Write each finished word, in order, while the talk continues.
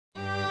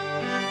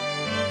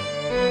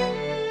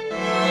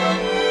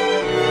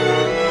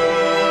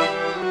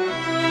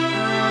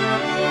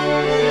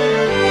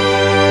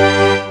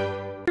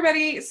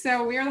everybody.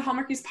 So we are the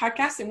Hallmarkies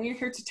podcast, and we're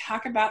here to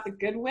talk about The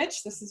Good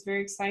Witch. This is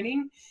very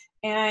exciting.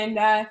 And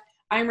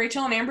I'm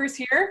Rachel, and Amber's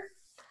here.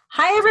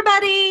 Hi,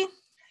 everybody.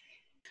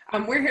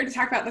 We're here to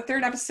talk about the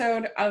third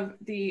episode of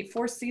the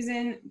fourth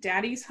season,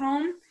 Daddy's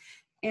Home.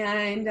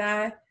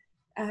 And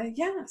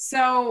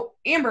so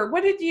Amber,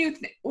 what did you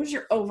think? What was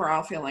your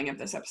overall feeling of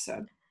this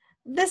episode?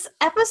 This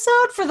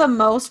episode, for the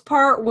most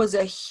part, was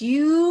a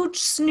huge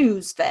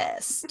snooze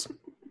fest.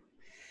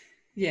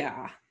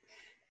 Yeah.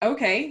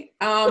 Okay.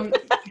 Yeah,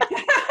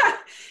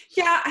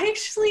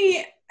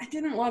 I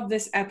didn't love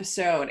this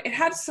episode. It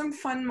had some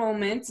fun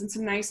moments and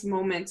some nice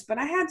moments, but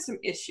I had some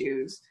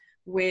issues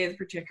with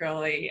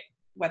particularly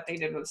what they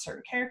did with a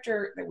certain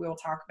character that we'll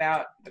talk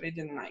about that I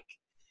didn't like.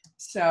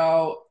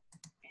 So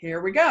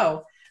here we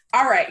go.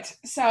 All right.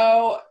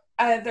 So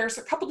there's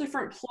a couple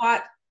different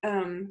plot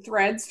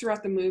threads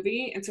throughout the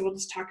movie, and so we'll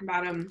just talk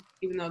about them,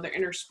 even though they're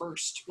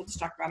interspersed. We'll just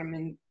talk about them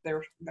in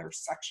their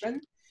section.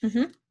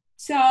 Mm-hmm.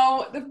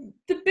 So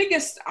the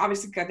biggest,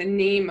 obviously, got the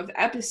name of the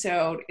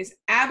episode is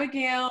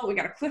Abigail. We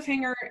got a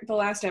cliffhanger the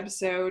last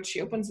episode.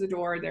 She opens the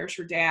door. There's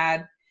her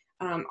dad.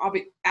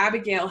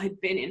 Abigail had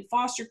been in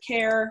foster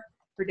care.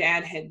 Her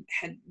dad had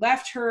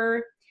left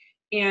her,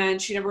 and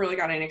she never really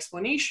got an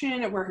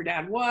explanation of where her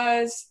dad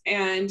was.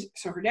 And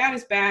so her dad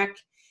is back,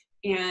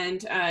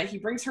 and he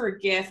brings her a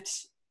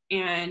gift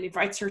and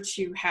invites her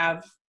to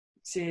have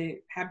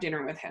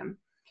dinner with him.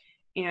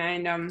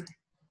 And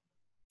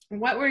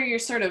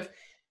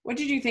what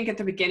did you think at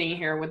the beginning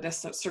here with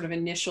this sort of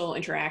initial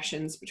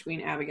interactions between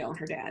Abigail and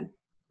her dad?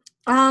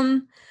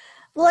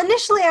 Well,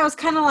 initially I was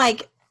kind of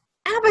like,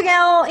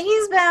 Abigail,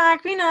 he's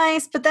back, be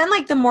nice. But then,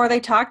 like, the more they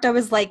talked, I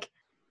was like,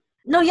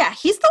 no, yeah,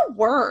 he's the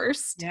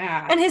worst.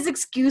 Yeah. And his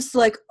excuse,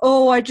 like,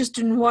 oh, I just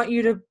didn't want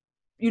you to,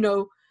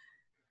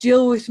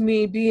 deal with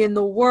me being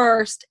the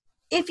worst.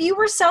 If you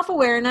were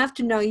self-aware enough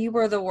to know you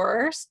were the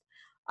worst,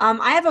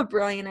 I have a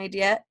brilliant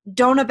idea.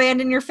 Don't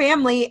abandon your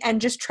family and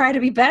just try to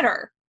be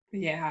better.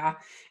 Yeah.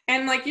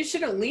 And, like, you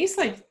should at least,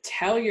 like,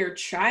 tell your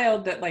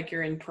child that, like,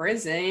 you're in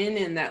prison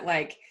and that,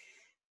 like,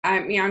 I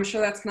mean, I'm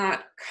sure that's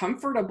not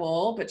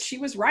comfortable, but she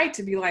was right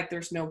to be like,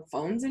 there's no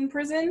phones in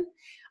prison.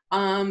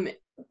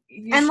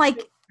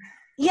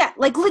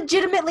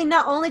 Legitimately,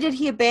 not only did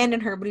he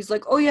abandon her, but he's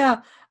like, oh,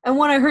 yeah, and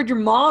when I heard your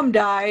mom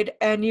died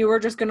and you were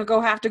just going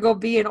to have to go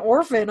be an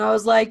orphan, I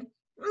was like,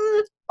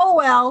 oh,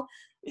 well.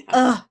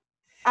 Yeah.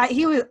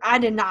 I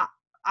did not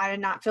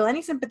feel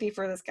any sympathy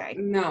for this guy.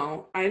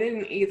 No, I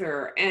didn't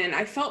either. And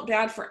I felt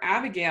bad for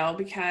Abigail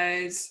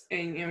because,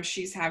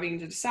 she's having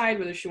to decide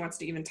whether she wants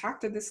to even talk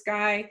to this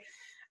guy.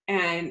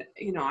 And,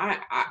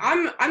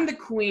 I'm the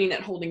queen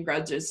at holding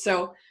grudges.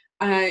 So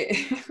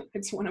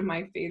it's one of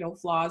my fatal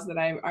flaws that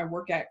I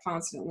work at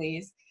constantly,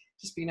 is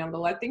just being able to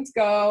let things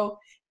go.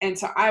 And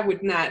so I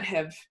would not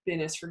have been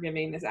as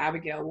forgiving as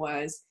Abigail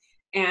was.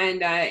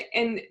 And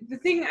the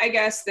thing, I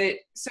guess,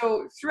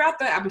 so throughout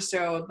the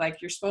episode, like,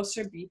 you're supposed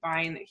to be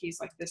buying that he's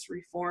like this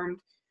reformed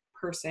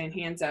person.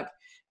 He ends up,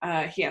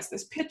 he has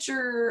this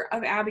picture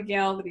of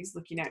Abigail that he's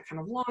looking at kind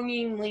of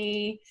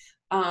longingly.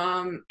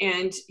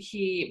 And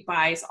he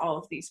buys all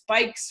of these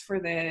bikes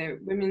for the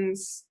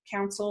Women's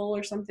Council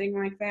or something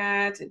like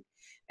that.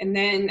 And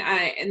then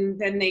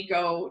they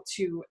go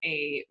to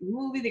a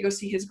movie. They go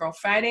see His Girl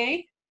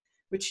Friday,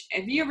 which,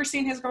 have you ever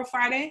seen His Girl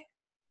Friday?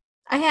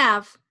 I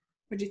have.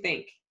 What'd you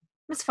think?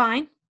 It's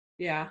fine.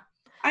 Yeah.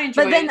 I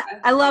enjoyed it. But then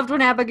I loved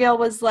when Abigail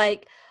was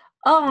like,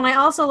 oh, and I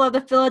also love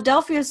the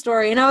Philadelphia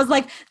Story. And I was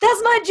like,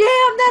 that's my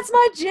jam! That's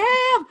my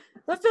jam!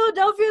 The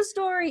Philadelphia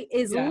Story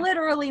is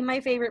literally my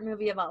favorite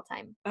movie of all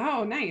time.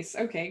 Oh, nice.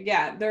 Okay.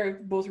 Yeah,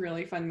 they're both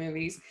really fun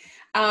movies.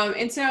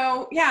 And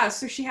so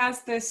she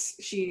has this,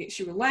 she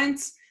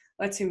relents,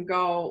 lets him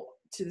go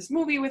to this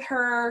movie with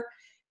her.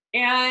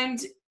 And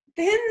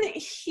then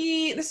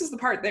this is the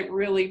part that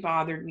really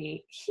bothered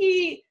me.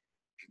 He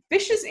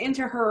fishes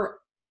into her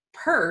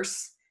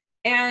purse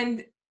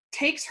and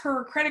takes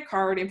her credit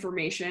card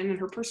information and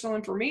her personal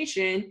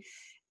information,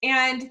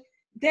 and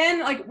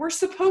then, like,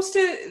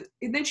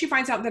 then she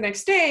finds out the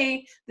next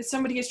day that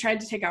somebody has tried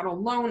to take out a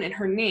loan in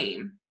her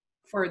name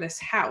for this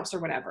house or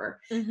whatever.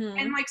 Mm-hmm.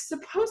 And, like,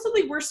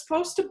 supposedly we're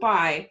supposed to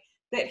buy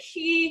that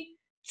he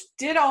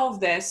did all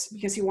of this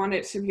because he wanted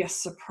it to be a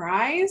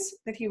surprise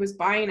that he was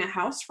buying a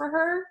house for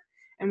her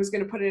and was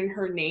going to put it in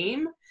her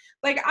name.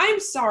 Like, I'm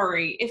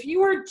sorry, if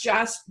you are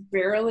just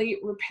barely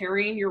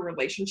repairing your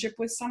relationship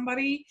with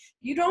somebody,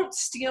 you don't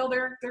steal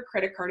their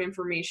credit card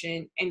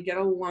information and get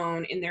a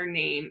loan in their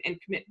name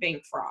and commit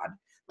bank fraud.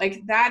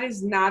 Like, that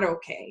is not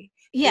okay.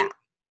 Yeah.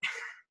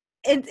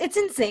 It's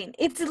insane.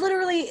 It's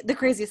literally the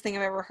craziest thing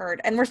I've ever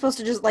heard. And we're supposed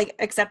to just, like,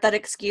 accept that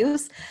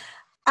excuse.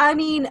 I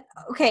mean,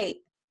 okay,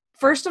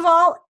 first of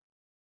all,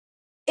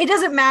 it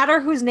doesn't matter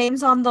whose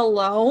name's on the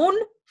loan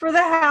for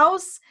the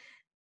house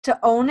to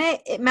own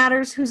it. It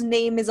matters whose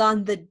name is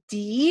on the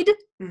deed.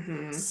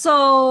 Mm-hmm.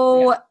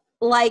 So,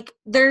 like,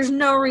 there's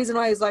no reason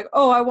why he's like,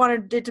 oh, I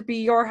wanted it to be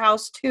your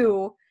house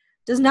too.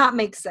 Does not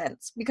make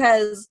sense,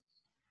 because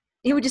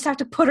he would just have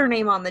to put her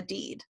name on the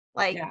deed.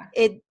 Like,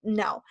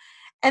 no.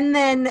 And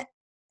then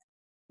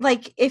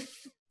like,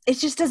 if it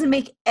just doesn't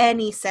make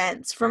any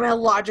sense from a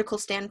logical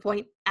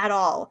standpoint at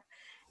all.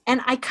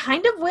 And I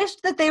kind of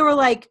wished that they were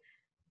like,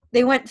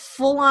 they went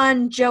full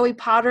on Joey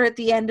Potter at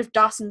the end of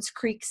Dawson's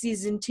Creek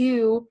season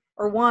 2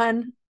 or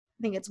 1.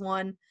 I think it's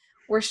 1,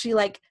 where she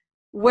like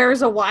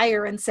wears a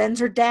wire and sends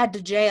her dad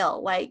to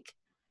jail. Like,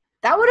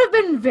 that would have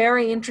been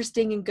very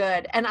interesting and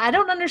good. And I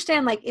don't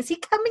understand, like, is he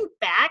coming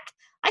back?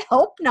 I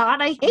hope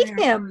not. I hate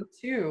him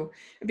too,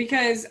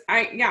 because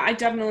I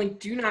definitely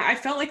do not. I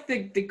felt like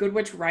the Good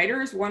Witch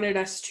writers wanted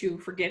us to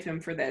forgive him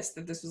for this,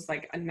 that this was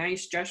like a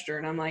nice gesture.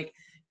 And I'm like,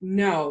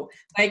 no,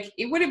 like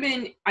it would have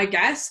been, I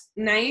guess,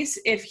 nice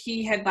if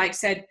he had like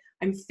said,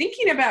 I'm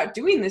thinking about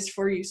doing this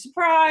for you,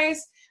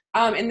 surprise.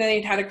 And then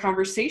they'd had a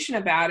conversation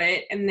about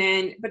it. And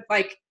then, but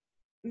like,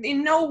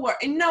 in no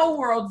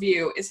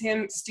worldview is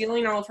him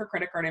stealing all of her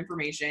credit card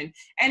information.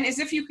 And as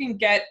if you can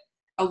get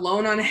a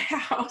loan on a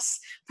house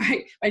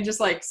by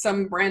just like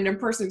some random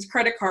person's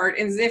credit card,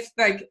 as if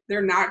like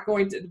they're not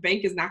going to, the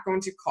bank is not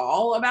going to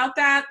call about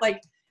that.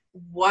 Like,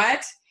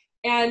 what?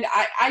 And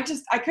I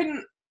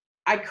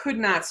could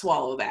not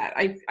swallow that.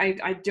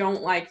 I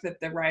don't like that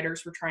the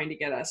writers were trying to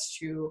get us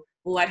to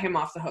let him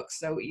off the hook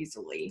so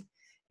easily,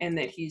 and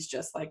that he's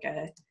just like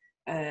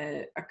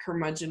a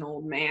curmudgeon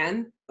old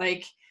man.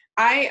 Like,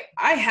 I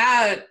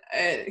had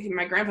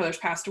my grandfather's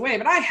passed away,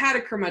 but I had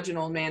a curmudgeon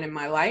old man in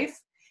my life,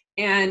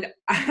 and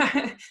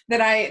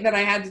that I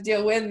had to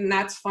deal with, and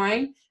that's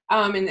fine.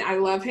 And I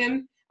love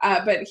him,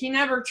 but he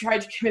never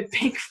tried to commit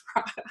bank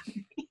fraud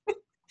on me.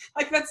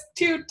 Like, that's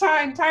two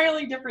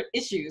entirely different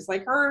issues.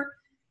 Like her,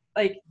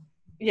 like,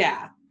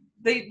 yeah,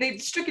 they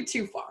took it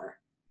too far.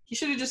 He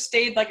should have just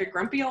stayed like a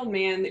grumpy old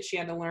man that she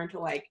had to learn to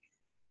like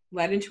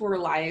let into her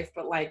life.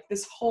 But like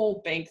this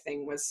whole bank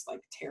thing was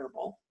like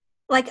terrible.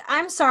 Like,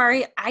 I'm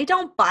sorry, I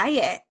don't buy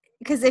it.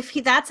 Because if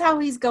that's how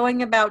he's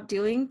going about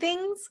doing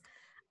things,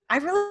 I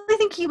really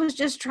think he was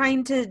just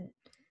trying to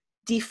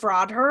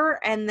defraud her,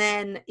 and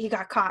then he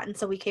got caught, and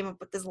so we came up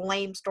with this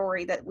lame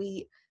story that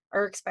we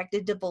are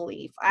expected to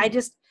believe. I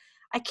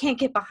can't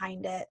get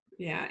behind it.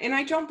 Yeah, and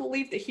I don't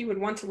believe that he would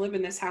want to live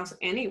in this house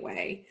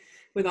anyway,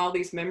 with all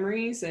these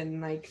memories, and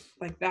like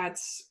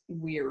that's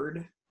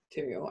weird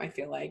too. I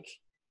feel like,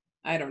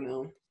 I don't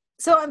know.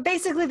 So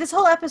basically, this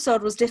whole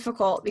episode was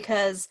difficult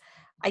because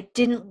I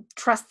didn't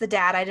trust the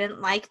dad. I didn't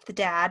like the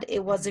dad.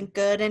 It wasn't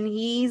good, and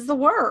he's the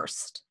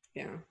worst.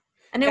 Yeah.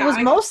 And it was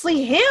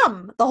mostly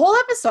him, the whole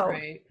episode.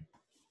 Right.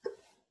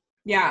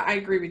 Yeah, I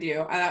agree with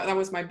you. That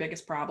was my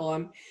biggest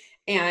problem.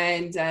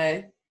 And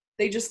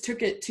they just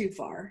took it too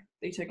far.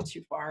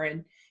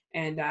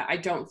 And I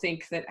don't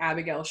think that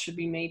Abigail should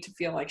be made to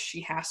feel like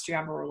she has to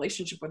have a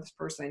relationship with this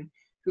person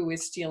who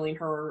is stealing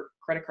her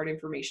credit card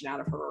information out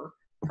of her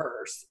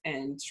purse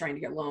and trying to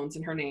get loans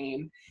in her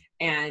name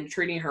and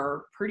treating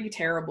her pretty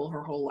terrible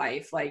her whole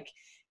life. Like,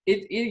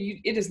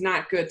 it is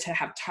not good to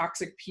have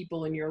toxic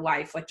people in your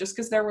life. Like, just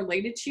because they're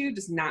related to you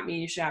does not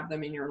mean you should have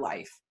them in your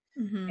life.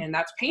 Mm-hmm. And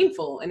that's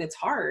painful and it's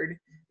hard,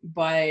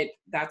 but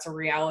that's a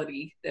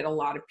reality that a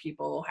lot of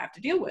people have to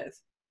deal with,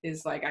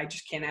 is like, I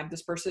just can't have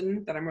this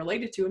person that I'm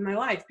related to in my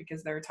life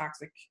because they're a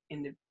toxic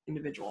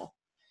individual.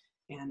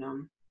 And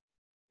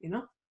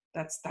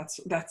that's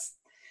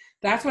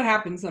what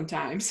happens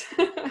sometimes.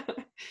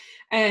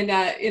 And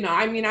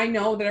I mean, I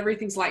know that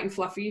everything's light and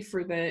fluffy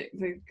for the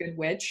Good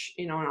Witch,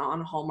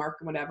 on Hallmark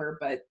and whatever,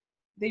 but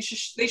they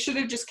should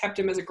have just kept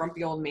him as a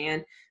grumpy old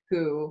man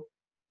who,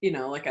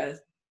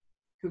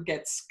 who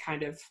gets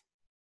kind of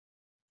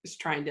is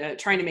trying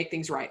to make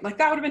things right. Like,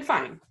 that would have been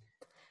fine.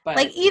 But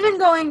like, even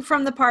going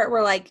from the part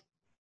where like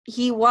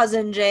he was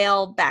in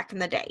jail back in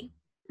the day,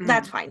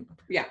 that's fine.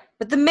 Yeah.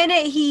 But the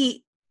minute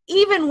he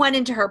even went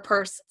into her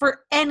purse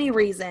for any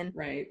reason,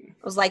 right,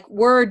 I was like,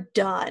 we're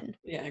done.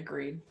 Yeah,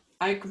 agreed.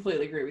 I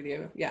completely agree with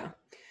you. Yeah.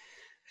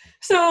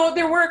 So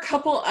there were a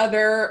couple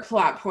other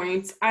plot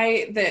points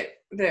that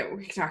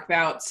we can talk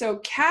about. So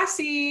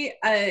Cassie,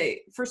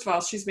 first of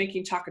all, she's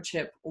making chocolate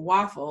chip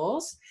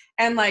waffles,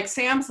 and like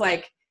Sam's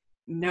like,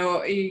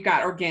 no, you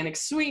got organic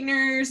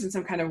sweeteners and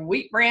some kind of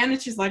wheat brand, and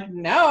she's like,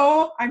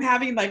 no, I'm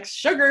having like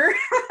sugar.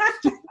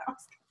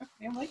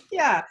 I'm like,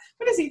 yeah,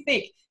 what does he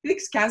think? He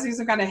thinks Cassie's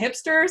some kind of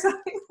hipster or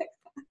something like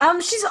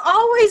that? She's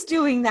always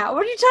doing that.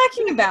 What are you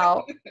talking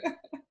about?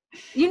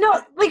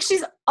 Like,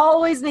 she's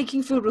always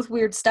making food with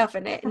weird stuff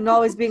in it and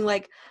always being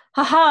like,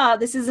 haha,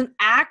 this isn't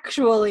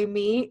actually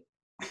meat.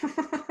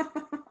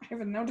 I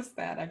haven't noticed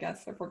that, I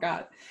guess. I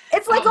forgot.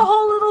 It's like a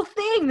whole little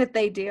thing that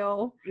they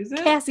do. Is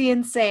it? Cassie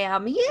and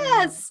Sam.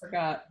 Yes. I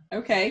forgot.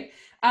 Okay.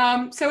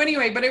 So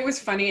anyway, but it was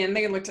funny, and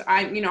they looked,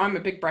 I'm a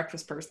big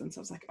breakfast person, so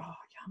I was like, oh,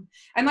 yum.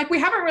 And like, we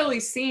haven't really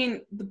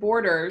seen the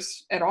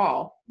Borders at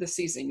all this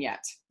season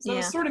yet. So It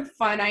was sort of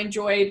fun. I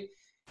enjoyed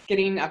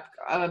getting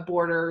a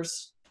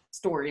Borders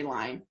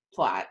storyline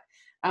plot.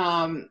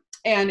 And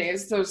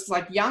it's those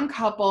like young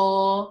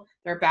couple,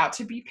 they're about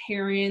to be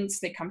parents,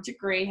 they come to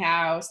Grey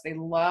House, they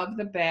love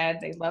the bed,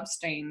 they love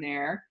staying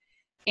there,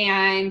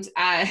 and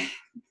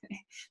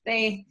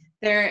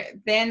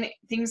then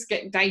things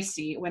get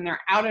dicey when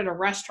they're out at a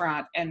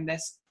restaurant and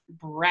this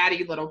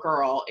bratty little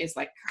girl is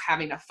like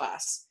having a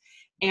fuss.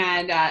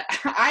 And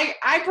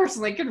I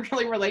personally can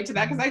really relate to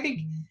that, because I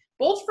think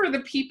both for the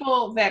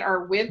people that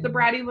are with the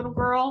bratty little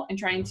girl and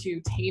trying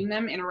to tame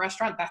them in a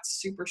restaurant, that's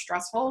super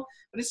stressful,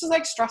 but it's just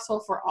like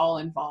stressful for all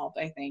involved,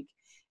 I think.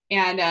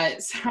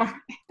 And so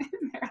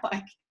they're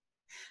like,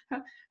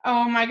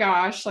 oh my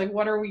gosh, like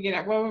what have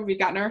we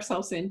gotten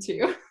ourselves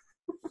into?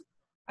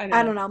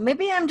 I don't know.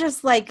 Maybe I'm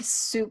just like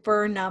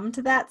super numb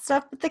to that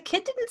stuff, but the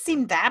kid didn't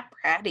seem that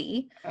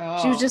bratty.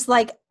 She was just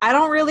like, I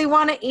don't really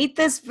want to eat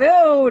this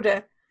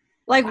food.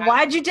 Like,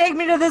 why'd you take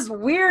me to this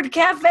weird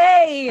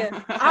cafe?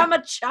 I'm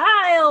a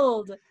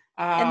child.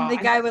 And the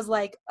guy was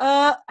like,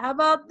 how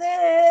about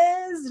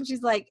this? And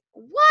she's like,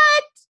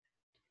 what?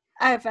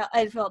 I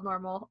felt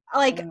normal.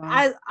 Like,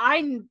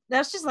 I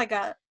that's just like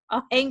a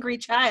angry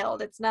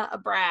child. It's not a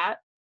brat.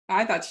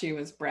 I thought she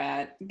was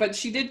brat, but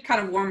she did kind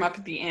of warm up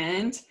at the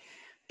end.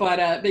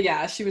 But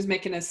yeah, she was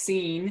making a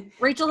scene.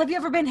 Rachel, have you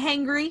ever been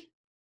hangry?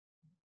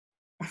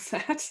 What's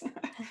that?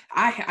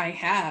 I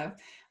have.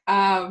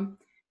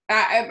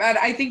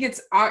 I think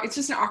it's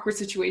just an awkward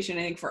situation,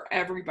 I think, for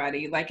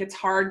everybody. Like, it's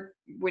hard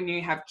when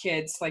you have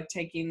kids, like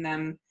taking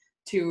them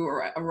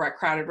to a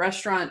crowded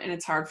restaurant, and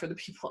it's hard for the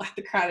people at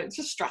the crowd. It's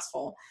just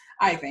stressful,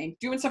 I think.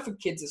 Doing stuff with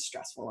kids is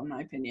stressful, in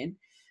my opinion.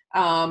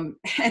 And,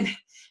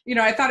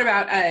 I thought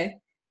about,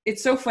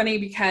 it's so funny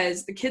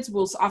because the kids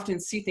will often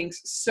see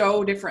things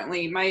so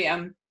differently.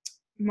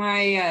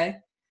 My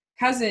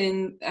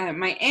cousin,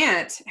 my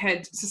aunt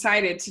had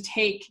decided to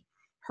take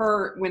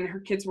her, when her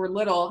kids were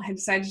little, had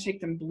decided to take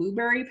them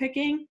blueberry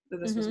picking. So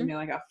this was going to be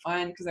like a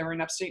fun, because they were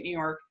in upstate New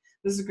York.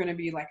 This is going to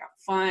be like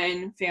a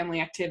fun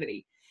family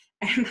activity.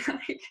 And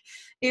like,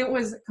 it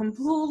was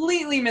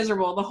completely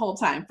miserable the whole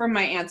time, from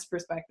my aunt's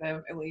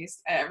perspective, at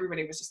least.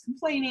 Everybody was just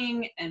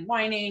complaining and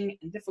whining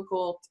and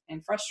difficult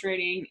and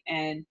frustrating.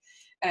 And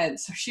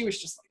so she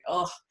was just like,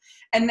 oh.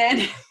 And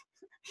then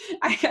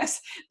I guess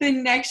the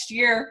next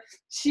year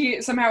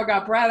she somehow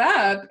got brought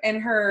up,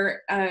 and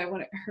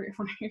one of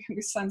her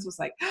youngest sons was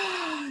like,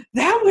 oh,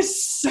 that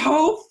was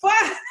so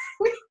fun.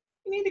 We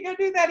need to go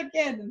do that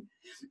again. And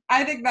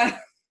I think that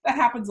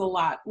happens a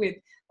lot with,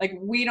 like,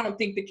 we don't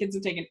think the kids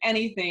have taken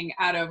anything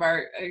out of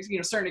our,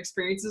 certain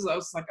experiences. I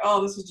was like,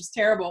 oh, this was just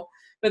terrible,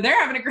 but they're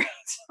having a great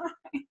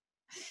time.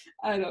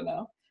 I don't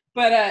know.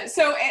 But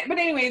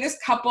anyway, this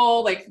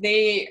couple, like,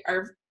 they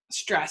are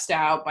stressed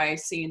out by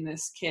seeing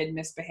this kid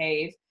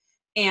misbehave.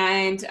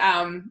 And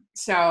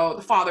so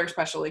the father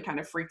especially kind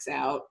of freaks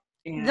out.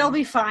 And they'll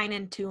be fine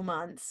in 2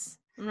 months.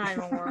 I'm not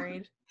even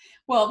worried.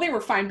 Well, they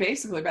were fine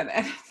basically by the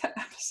end of that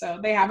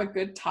episode. They have a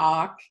good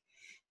talk.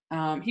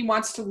 He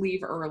wants to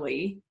leave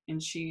early,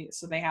 and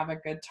so they have a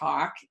good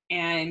talk.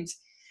 And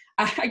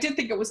I did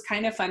think it was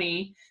kind of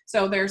funny.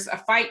 So there's a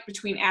fight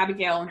between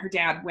Abigail and her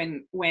dad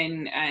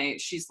when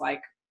she's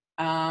like,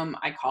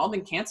 I called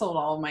and canceled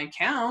all of my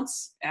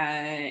accounts,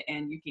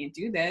 and you can't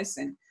do this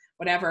and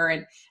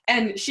whatever.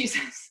 And she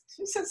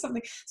says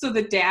something. So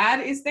the dad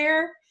is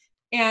there,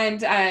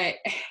 and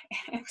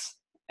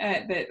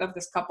of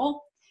this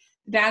couple,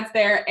 the dad's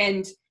there,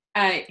 and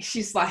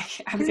she's like,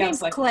 his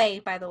name's like, Clay,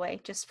 by the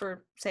way, just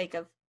for sake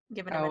of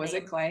giving him a name. Oh, is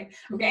it Clay?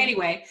 Okay,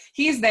 anyway,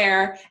 he's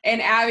there,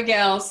 and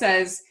Abigail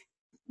says,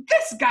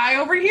 this guy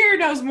over here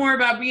knows more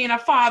about being a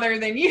father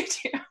than you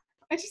do.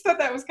 I just thought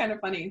that was kind of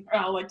funny. We're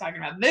all like talking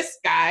about this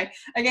guy.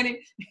 Again,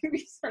 it'd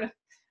be sort of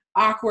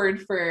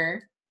awkward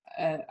for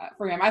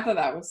him. I thought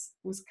that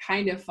was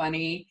kind of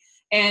funny.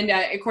 And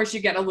of course, you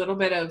get a little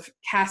bit of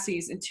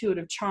Cassie's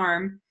intuitive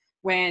charm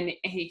when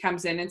he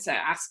comes in and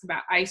asks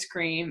about ice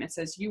cream and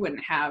says, you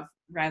wouldn't have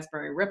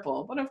Raspberry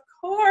Ripple. But of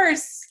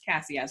course,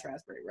 Cassie has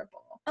Raspberry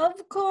Ripple.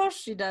 Of course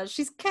she does.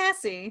 She's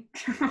Cassie.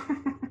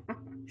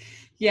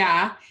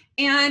 Yeah.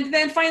 And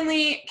then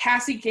finally,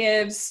 Cassie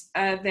gives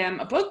them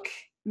a book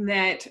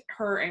that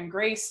her and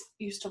Grace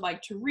used to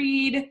like to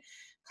read,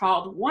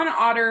 called One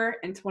Otter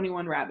and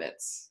 21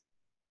 Rabbits.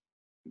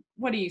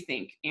 What do you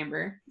think,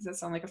 Amber? Does that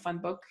sound like a fun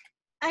book?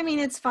 I mean,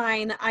 it's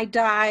fine. I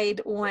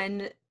died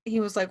when he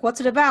was like, what's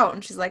it about?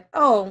 And she's like,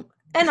 oh,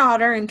 an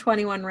otter and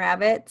 21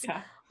 rabbits.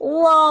 Yeah.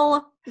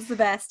 Lol, is the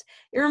best.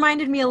 It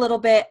reminded me a little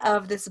bit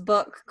of this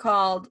book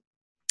called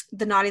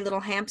The Naughty Little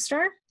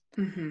Hamster.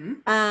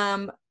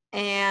 Mm-hmm.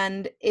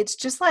 And it's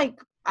just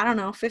like, I don't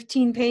know,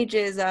 15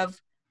 pages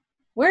of,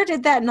 where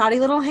did that naughty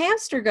little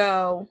hamster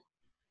go?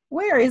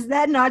 Where is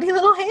that naughty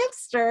little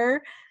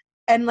hamster?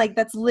 And like,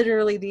 that's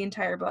literally the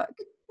entire book.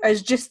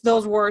 It's just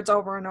those words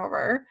over and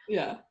over.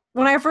 Yeah.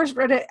 When I first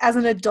read it as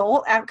an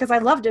adult, because I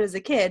loved it as a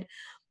kid,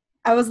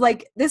 I was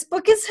like, this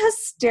book is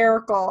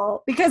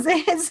hysterical, because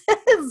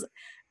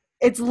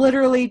it's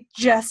literally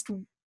just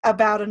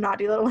about a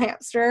naughty little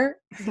hamster.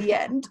 The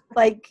end.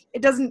 Like,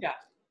 it doesn't. Yeah.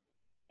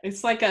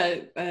 It's like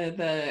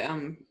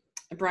the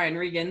Brian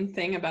Regan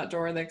thing about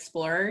Dora the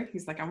Explorer.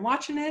 He's like, I'm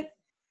watching it,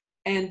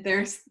 and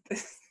there's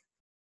this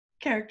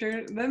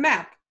character, the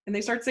map, and they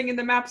start singing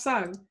the map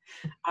song.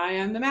 I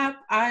am the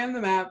map, I am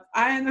the map,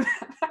 I am the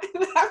map, I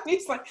am the map.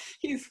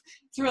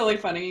 It's really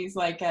funny. He's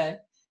like,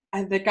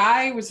 the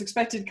guy was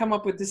expected to come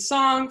up with this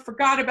song,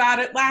 forgot about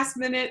it, last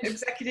minute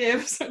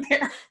executives are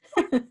there.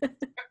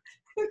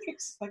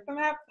 It's like the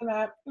map.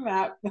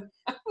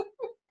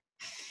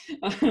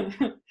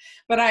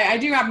 But I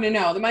do happen to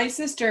know that my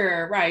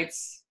sister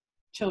writes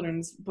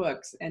children's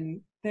books, and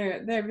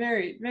they're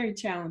very, very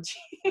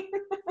challenging.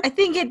 I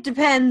think it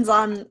depends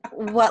on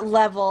what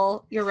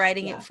level you're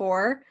writing it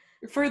for.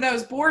 For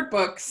those board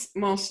books,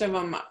 most of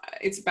them,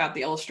 it's about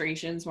the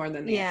illustrations more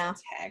than the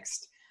actual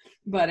text.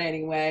 But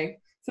anyway,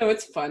 so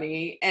it's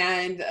funny.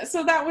 And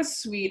so that was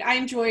sweet. I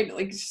enjoyed,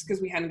 like, just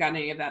because we hadn't gotten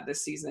any of that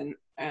this season,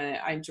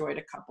 I enjoyed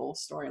a couple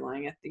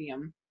storyline at the,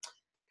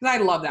 because I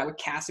love that with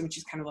Cassie, which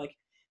is kind of like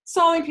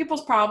solving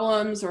people's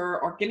problems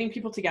or getting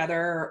people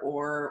together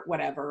or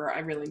whatever. I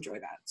really enjoy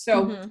that.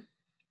 So,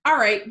 all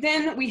right.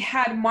 Then we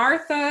had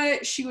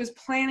Martha. She was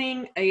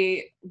planning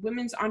a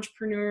women's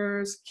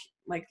entrepreneurs,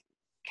 like,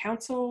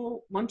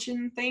 council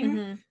luncheon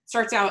thing.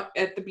 Starts out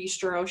at the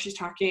bistro. She's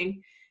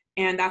talking,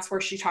 and that's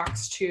where she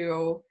talks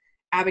to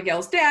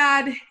Abigail's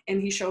dad,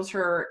 and he shows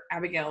her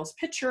Abigail's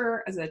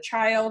picture as a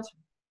child,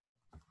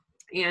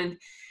 and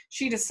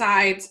she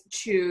decides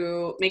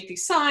to make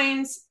these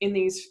signs in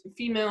these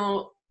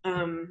female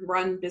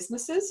run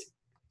businesses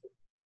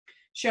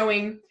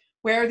showing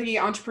where the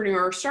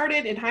entrepreneur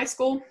started in high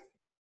school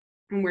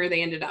and where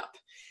they ended up.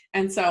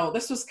 And so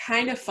this was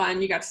kind of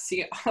fun. You got to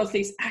see all of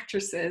these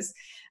actresses,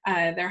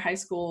 their high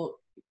school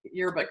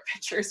yearbook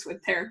pictures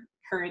with their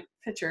current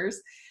pictures.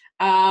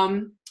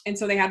 And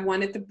so they had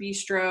one at the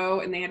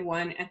bistro, and they had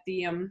one at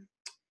the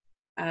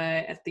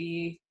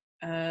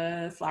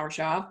flower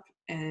shop.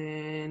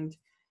 And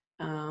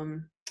I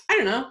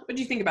don't know. What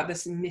do you think about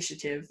this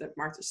initiative that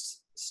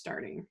Martha's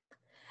starting?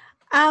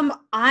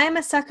 I'm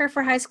a sucker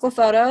for high school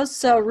photos,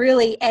 so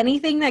really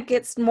anything that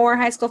gets more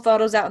high school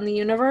photos out in the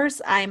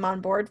universe, I'm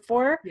on board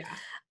for. Yeah.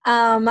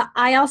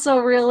 I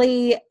also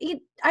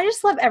I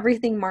just love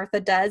everything Martha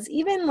does,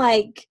 even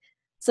like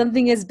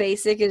something as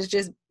basic as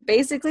just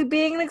basically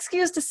being an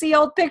excuse to see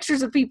old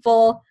pictures of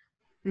people.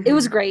 It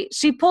was great.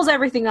 She pulls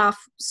everything off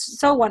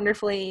so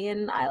wonderfully,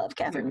 and I love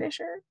Catherine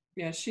Fisher.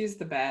 Yeah, she's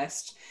the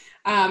best.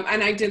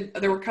 And I did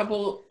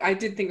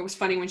think it was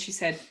funny when she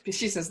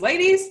says,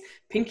 ladies,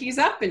 pinkies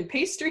up and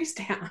pastries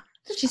down.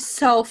 She's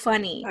so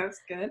funny. That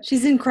was good.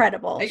 She's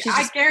incredible.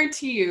 I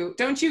guarantee you,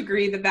 don't you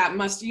agree that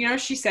must,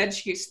 she said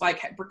she's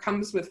like,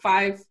 comes with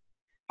five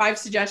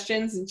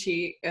suggestions, and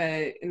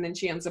and then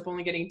she ends up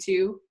only getting 2.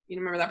 You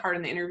remember that part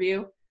in the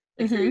interview?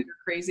 Like 3 are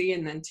crazy,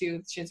 and then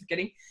 2 she ends up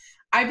getting.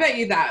 I bet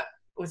you that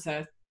was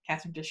a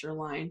Catherine Fisher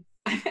line.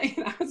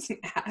 That was an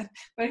ad,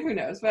 but who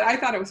knows? But I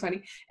thought it was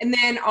funny. And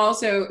then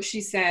also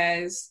she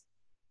says,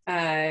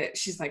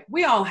 she's like,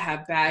 we all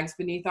have bags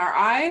beneath our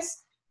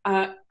eyes.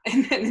 And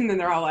then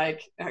they're all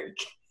like,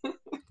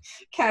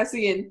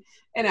 Cassie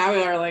and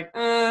Abby are like,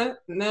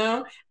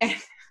 no. And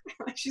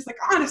she's like,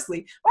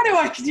 honestly, why do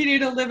I continue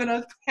to live in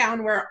a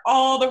town where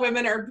all the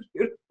women are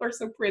beautiful or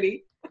so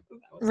pretty?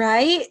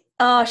 Right?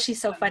 Oh,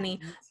 she's so funny.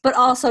 But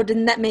also,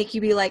 didn't that make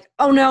you be like,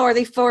 oh no, are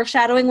they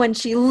foreshadowing when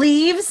she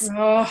leaves?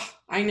 Oh,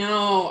 I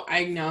know.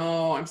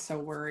 I'm so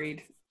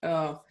worried.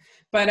 Oh,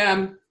 but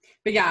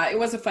yeah, it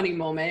was a funny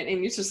moment,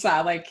 and you just saw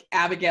like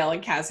Abigail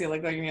and Cassie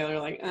like looking at each other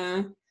like,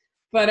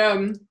 but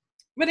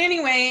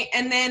anyway,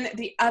 and then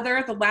the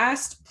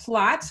last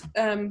plot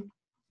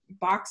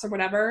box or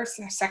whatever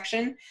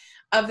section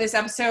of this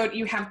episode,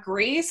 you have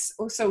Grace.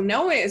 So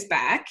Noah is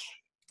back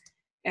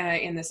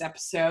in this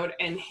episode,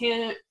 and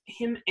him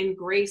and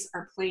Grace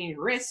are playing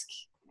Risk.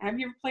 Have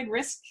you ever played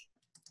Risk?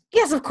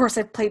 Yes, of course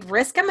I've played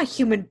Risk. I'm a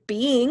human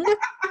being.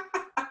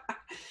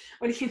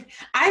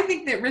 I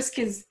think that Risk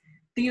is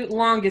the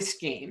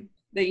longest game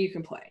that you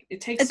can play.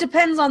 It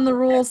depends on the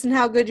rules and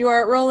how good you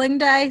are at rolling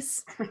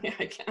dice. Yeah,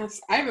 I guess.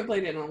 I haven't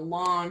played it in a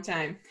long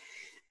time.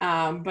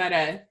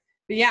 But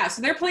yeah,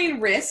 so they're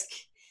playing Risk,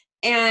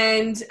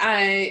 and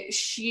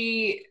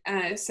she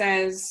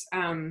says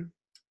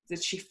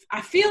that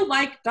I feel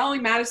like Dolly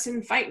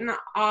Madison fighting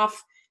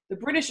off the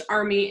British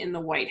Army in the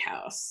White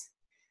House.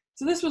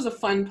 So this was a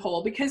fun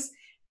poll because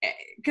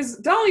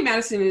Dolly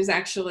Madison is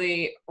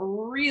actually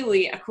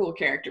really a cool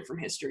character from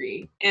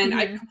history. And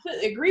I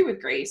completely agree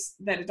with Grace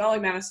that a Dolly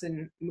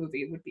Madison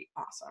movie would be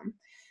awesome.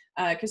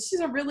 Because she's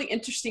a really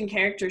interesting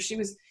character. She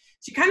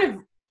kind of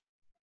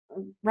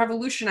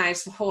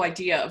revolutionized the whole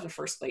idea of the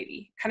First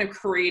Lady, kind of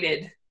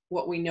created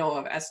what we know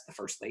of as the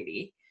First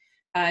Lady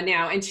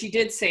now. And she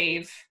did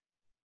save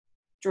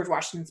George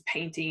Washington's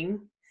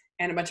painting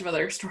and a bunch of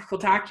other historical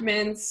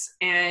documents.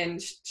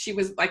 And she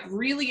was like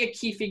really a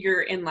key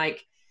figure in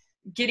like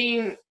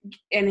getting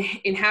and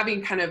in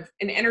having kind of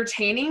an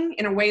entertaining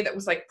in a way that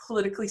was like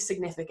politically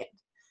significant.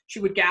 She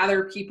would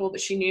gather people that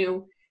she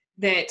knew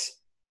that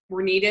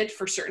were needed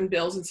for certain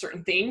bills and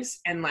certain things,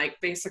 and like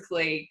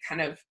basically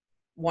kind of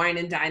wine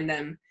and dine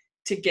them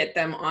to get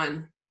them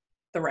on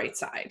the right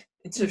side.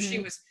 And so she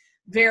was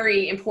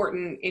very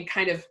important in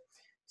kind of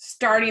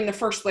starting the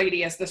First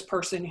Lady as this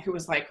person who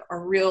was like a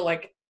real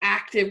like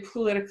active,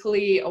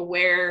 politically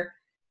aware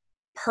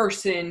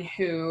person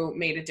who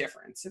made a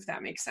difference, if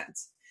that makes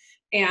sense.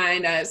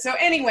 And so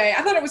anyway,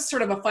 I thought it was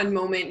sort of a fun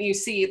moment. You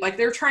see, like,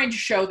 they're trying to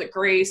show that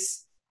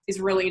Grace is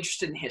really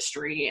interested in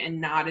history and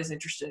not as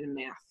interested in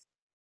math.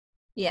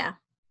 Yeah.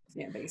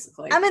 Yeah,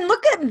 basically. I mean,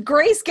 look at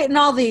Grace getting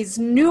all these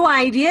new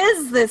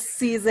ideas this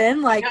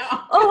season. Like,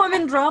 oh, I'm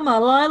in drama.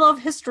 Well, I love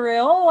history.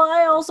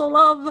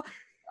 Oh,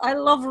 I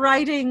love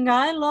writing.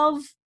 I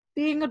love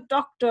being a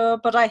doctor,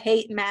 but I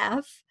hate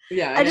math.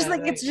 Yeah. I just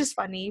think it's just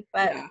funny.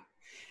 But yeah.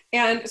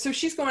 And so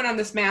she's going on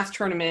this math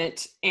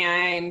tournament,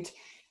 and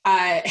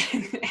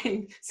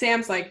and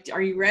Sam's like,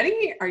 "Are you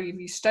ready?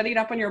 You studied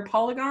up on your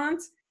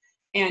polygons?"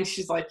 And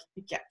she's like,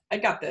 "Yeah, I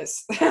got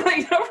this.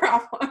 Like, no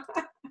problem."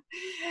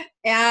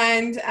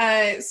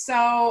 And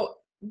so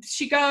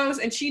she goes,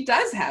 and she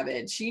does have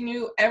it. She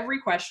knew every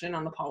question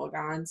on the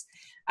polygons,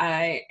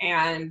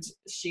 and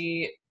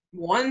she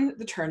won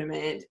the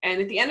tournament.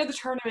 And at the end of the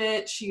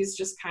tournament, she's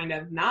just kind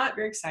of not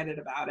very excited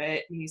about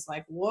it. And he's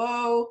like,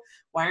 "Whoa,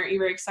 why aren't you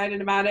very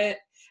excited about it?"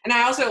 And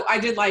I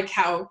did like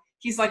how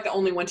he's like the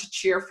only one to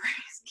cheer for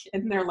his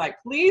kid, and they're like,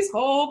 "Please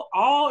hold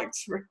all."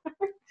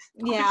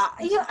 Yeah,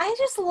 I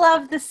just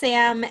love the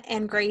Sam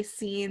and Grace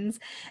scenes.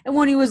 And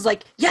when he was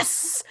like,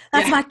 "Yes,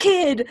 that's my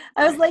kid,"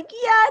 I was like,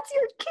 "Yeah, it's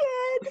your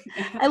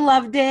kid." I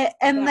loved it.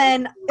 And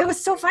then it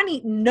was so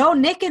funny. No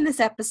Nick in this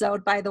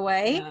episode, by the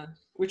way. Yeah,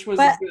 which was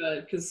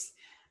good, because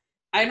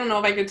I don't know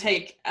if I could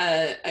take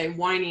a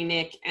whiny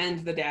Nick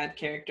and the dad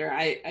character.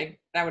 I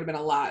that would have been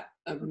a lot.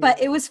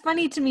 But it was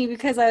funny to me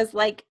because I was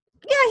like,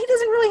 yeah, he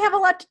doesn't really have a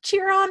lot to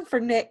cheer on for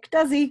Nick,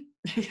 does he?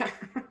 Yeah.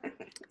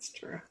 It's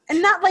true.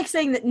 And not like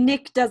saying that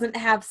Nick doesn't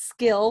have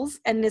skills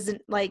and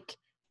isn't like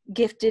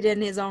gifted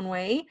in his own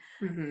way,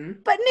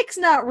 but Nick's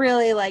not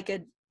really like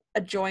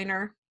a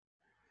joiner.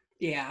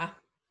 Yeah.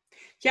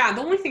 The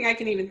only thing I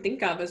can even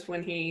think of is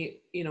when he,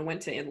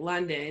 went to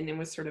London and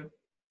was sort of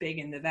big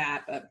into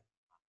that. But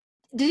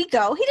did he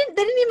go? They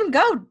didn't even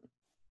go.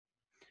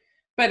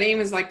 But he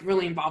was like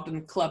really involved in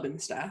the club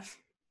and stuff.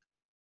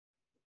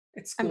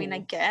 It's cool. I mean, I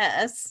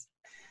guess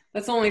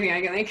that's the only thing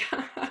I can think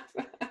of.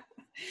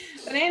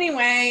 But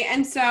anyway,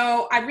 and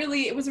so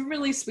it was a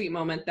really sweet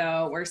moment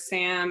though, where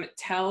Sam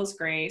tells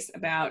Grace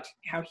about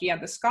how he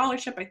had the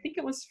scholarship. I think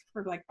it was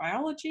for like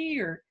biology,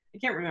 or I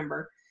can't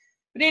remember.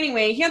 But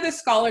anyway, he had this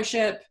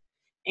scholarship,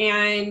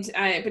 and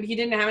but he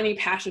didn't have any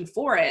passion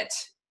for it.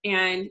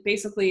 And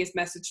basically his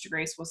message to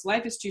Grace was,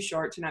 life is too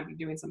short to not be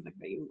doing something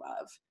that you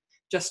love,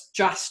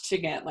 just to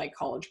get like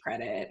college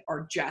credit,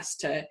 or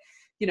just to,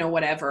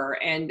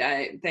 whatever. And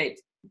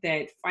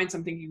that find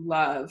something you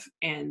love,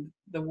 and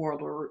the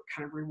world will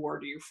kind of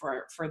reward you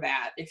for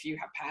that if you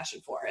have passion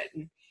for it.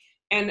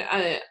 And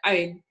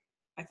I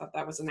thought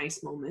that was a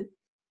nice moment.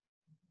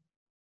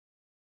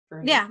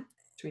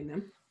 Between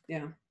them.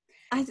 Yeah.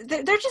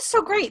 They're just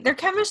so great. Their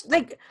chemistry,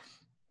 like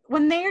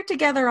when they're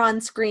together on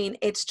screen,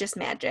 it's just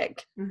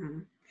magic.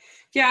 Mm-hmm.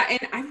 Yeah, and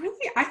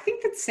I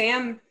think that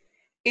Sam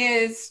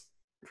is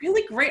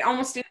really great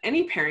almost in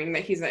any pairing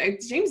that he's in.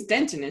 James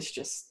Denton is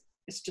just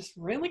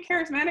really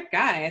charismatic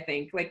guy, I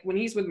think. Like when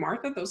he's with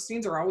Martha, those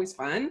scenes are always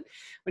fun.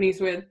 When he's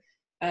with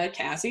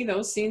Cassie, there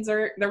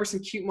were some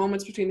cute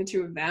moments between the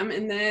two of them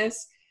in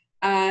this.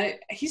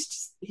 He's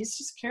just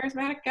a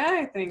charismatic guy,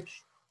 I think.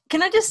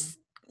 Can I just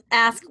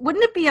ask,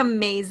 wouldn't it be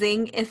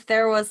amazing if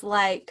there was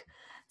like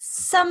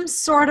some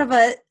sort of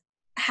a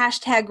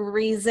hashtag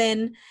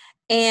reason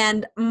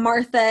and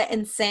Martha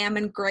and Sam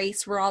and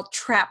Grace were all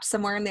trapped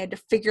somewhere and they had to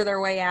figure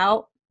their way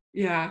out?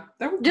 Yeah.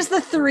 Just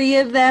the three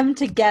of them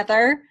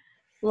together.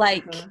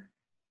 Like,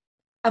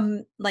 I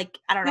don't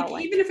know.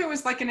 Like, even if it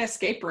was like an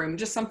escape room,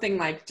 just something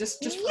like,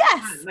 just yes!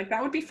 fun. Like,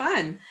 that would be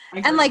fun.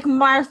 And like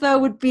Martha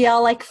would be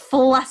all like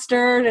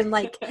flustered, and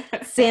like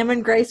Sam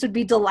and Grace would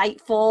be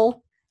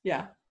delightful.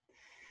 Yeah.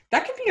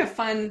 That could be a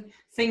fun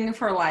thing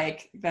for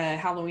like the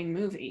Halloween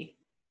movie.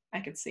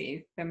 I could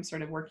see them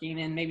sort of working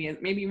in maybe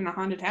even a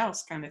haunted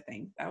house kind of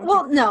thing.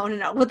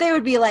 No. What they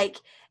would be like,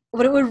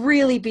 what it would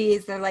really be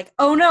is they're like,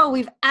 oh no,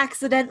 we've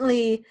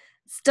accidentally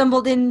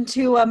stumbled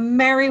into a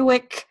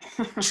Merriwick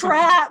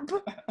trap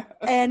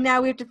and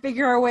now we have to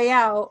figure our way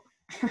out.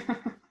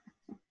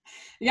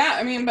 Yeah,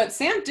 I mean, but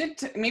Sam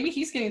maybe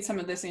he's getting some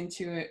of this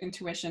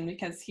intuition,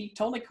 because he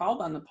totally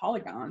called on the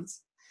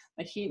polygons.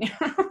 Like he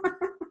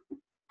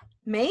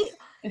Mate?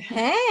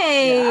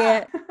 Hey.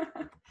 Yeah.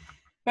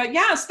 But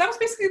yeah, so that was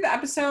basically the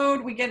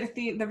episode. We get at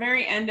the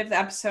very end of the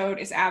episode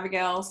is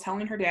Abigail's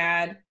telling her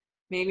dad,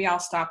 maybe I'll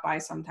stop by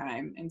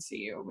sometime and see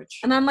you,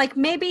 and I'm like,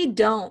 maybe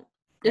don't.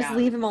 Just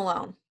leave him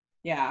alone.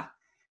 Yeah.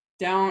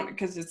 Don't,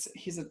 because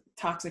he's a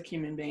toxic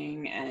human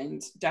being,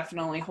 and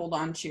definitely hold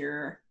on to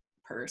your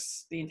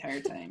purse the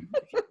entire time.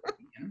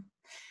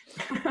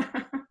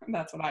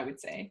 That's what I would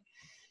say.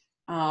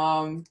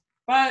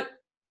 But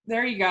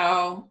there you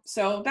go.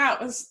 So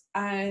that was,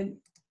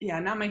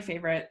 not my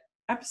favorite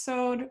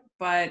episode,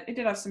 but it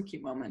did have some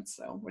cute moments.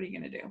 So what are you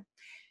going to do?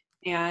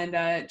 And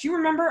do you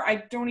remember?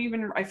 I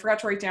forgot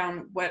to write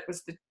down what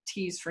was the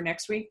tease for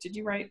next week. Did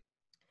you write?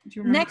 Do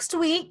you remember? Next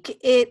week,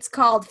 it's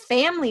called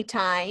Family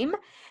Time.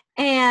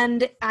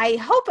 And I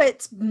hope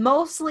it's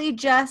mostly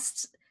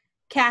just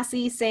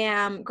Cassie,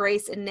 Sam,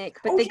 Grace, and Nick,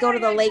 but Oh, they go to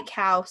the yeah. lake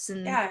house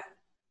and Yeah.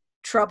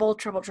 trouble.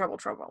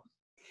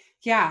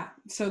 Yeah,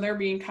 so they're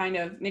being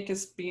Nick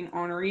is being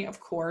ornery, of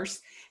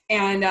course,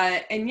 and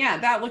yeah,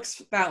 that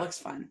looks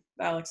fun.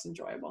 That looks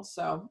enjoyable.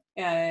 So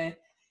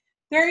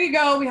there you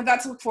go. We have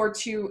that to look forward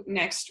to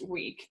next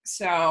week.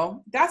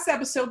 So that's the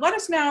episode. Let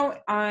us know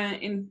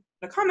in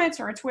the comments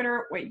or on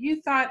Twitter what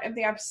you thought of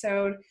the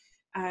episode.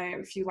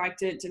 If you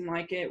liked it, didn't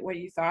like it, what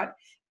you thought,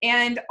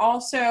 and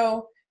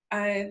also.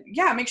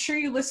 Make sure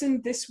you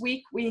listen this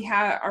week. We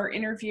have our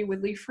interview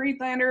with Lee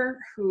Friedlander,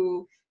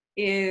 who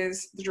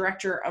is the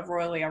director of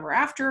Royally Ever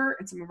After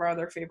and some of our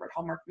other favorite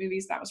Hallmark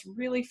movies. That was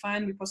really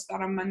fun. We posted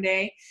that on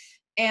Monday.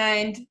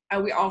 And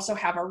we also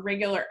have our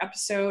regular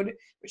episode,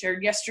 which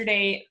aired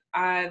yesterday,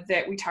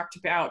 that we talked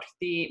about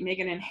the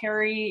Meghan and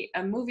Harry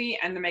movie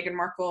and the Meghan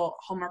Markle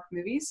Hallmark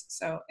movies.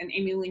 So, and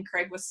Amy Lynn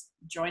Craig was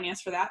joining us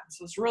for that.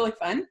 So it was really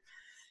fun.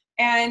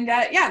 And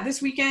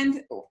this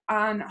weekend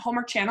on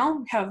Hallmark Channel,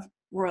 we have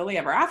Royally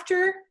Ever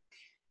After.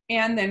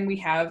 And then we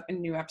have a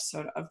new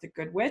episode of The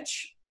Good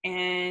Witch.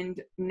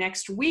 And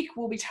next week,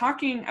 we'll be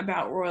talking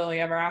about Royally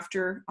Ever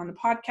After on the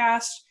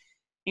podcast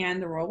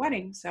and the royal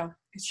wedding. So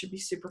it should be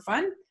super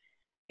fun.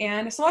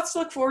 And so lots to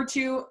look forward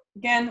to.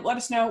 Again, let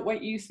us know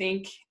what you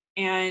think.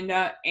 And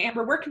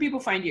Amber, where can people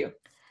find you?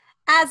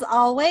 As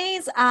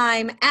always,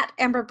 I'm at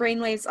Amber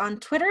Brainwaves on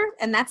Twitter,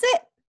 and that's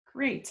it.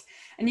 Great.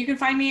 And you can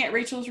find me at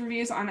Rachel's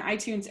Reviews on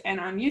iTunes and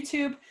on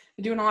YouTube.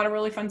 I'm doing a lot of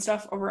really fun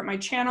stuff over at my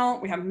channel.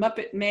 We have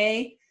Muppet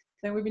May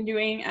that we've been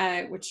doing,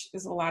 which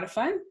is a lot of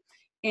fun.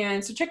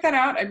 And so check that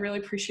out. I'd really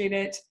appreciate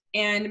it.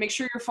 And make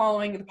sure you're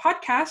following the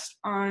podcast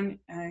on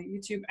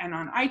YouTube and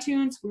on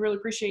iTunes. We really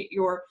appreciate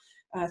your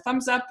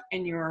thumbs up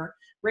and your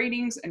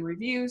ratings and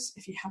reviews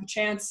if you have a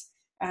chance.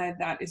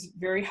 That is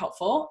very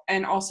helpful.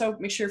 And also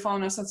make sure you're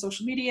following us on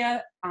social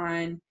media,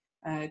 on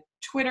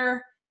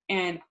Twitter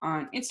and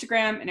on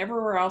Instagram and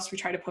everywhere else. We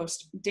try to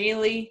post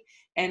daily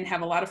and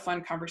have a lot of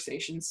fun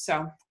conversations.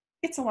 So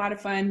it's a lot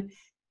of fun.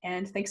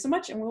 And thanks so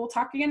much. And we will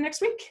talk again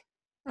next week.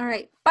 All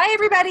right. Bye,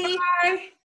 everybody. Bye.